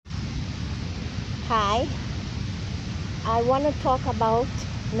Hi, I want to talk about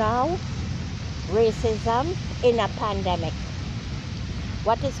now racism in a pandemic.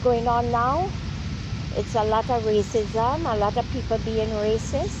 What is going on now? It's a lot of racism, a lot of people being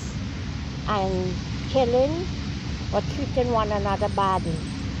racist and killing or treating one another badly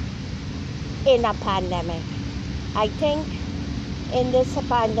in a pandemic. I think in this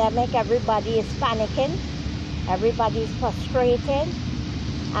pandemic, everybody is panicking, everybody is frustrated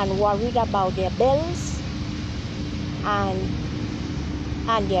and worried about their bills and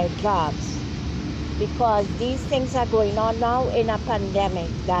their jobs, because these things are going on now in a pandemic,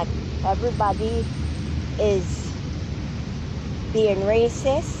 that everybody is being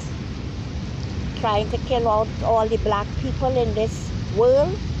racist, trying to kill out all the black people in this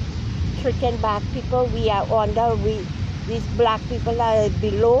world, treating black people. These black people are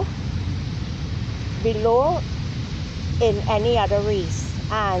below in any other race,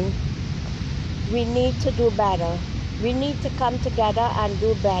 and we need to do better. We need to come together and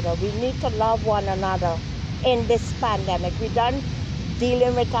do better. We need to love one another in this pandemic. We're done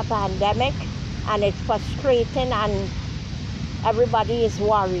dealing with a pandemic and it's frustrating, and everybody is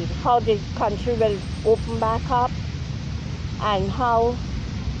worried how the country will open back up and how,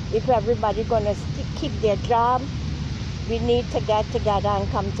 if everybody gonna keep their job. We need to get together and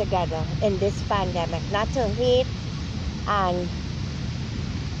come together in this pandemic, not to hate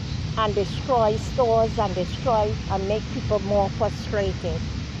and destroy stores and make people more frustrated.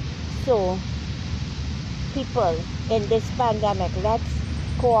 So, people, in this pandemic, let's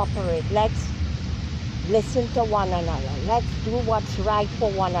cooperate. Let's listen to one another. Let's do what's right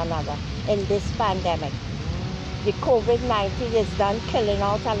for one another in this pandemic. The COVID-19 is done killing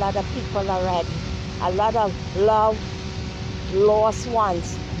out a lot of people already. A lot of lost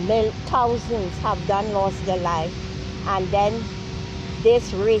ones. Thousands have lost their life. And then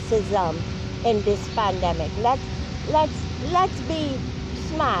this racism in this pandemic. Let's be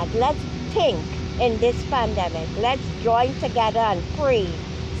smart. Let's think in this pandemic. Let's join together and pray,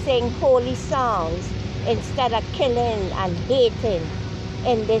 sing holy songs instead of killing and hating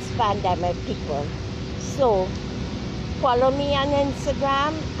in this pandemic, people. So follow me on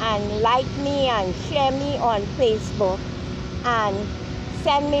Instagram and like me and share me on Facebook and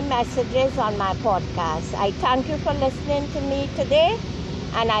send me messages on my podcast. I thank you for listening to me today,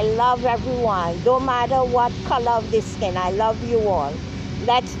 and I love everyone. Don't matter what color of the skin, I love you all.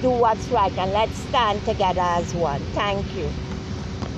 Let's do what's right and let's stand together as one. Thank you.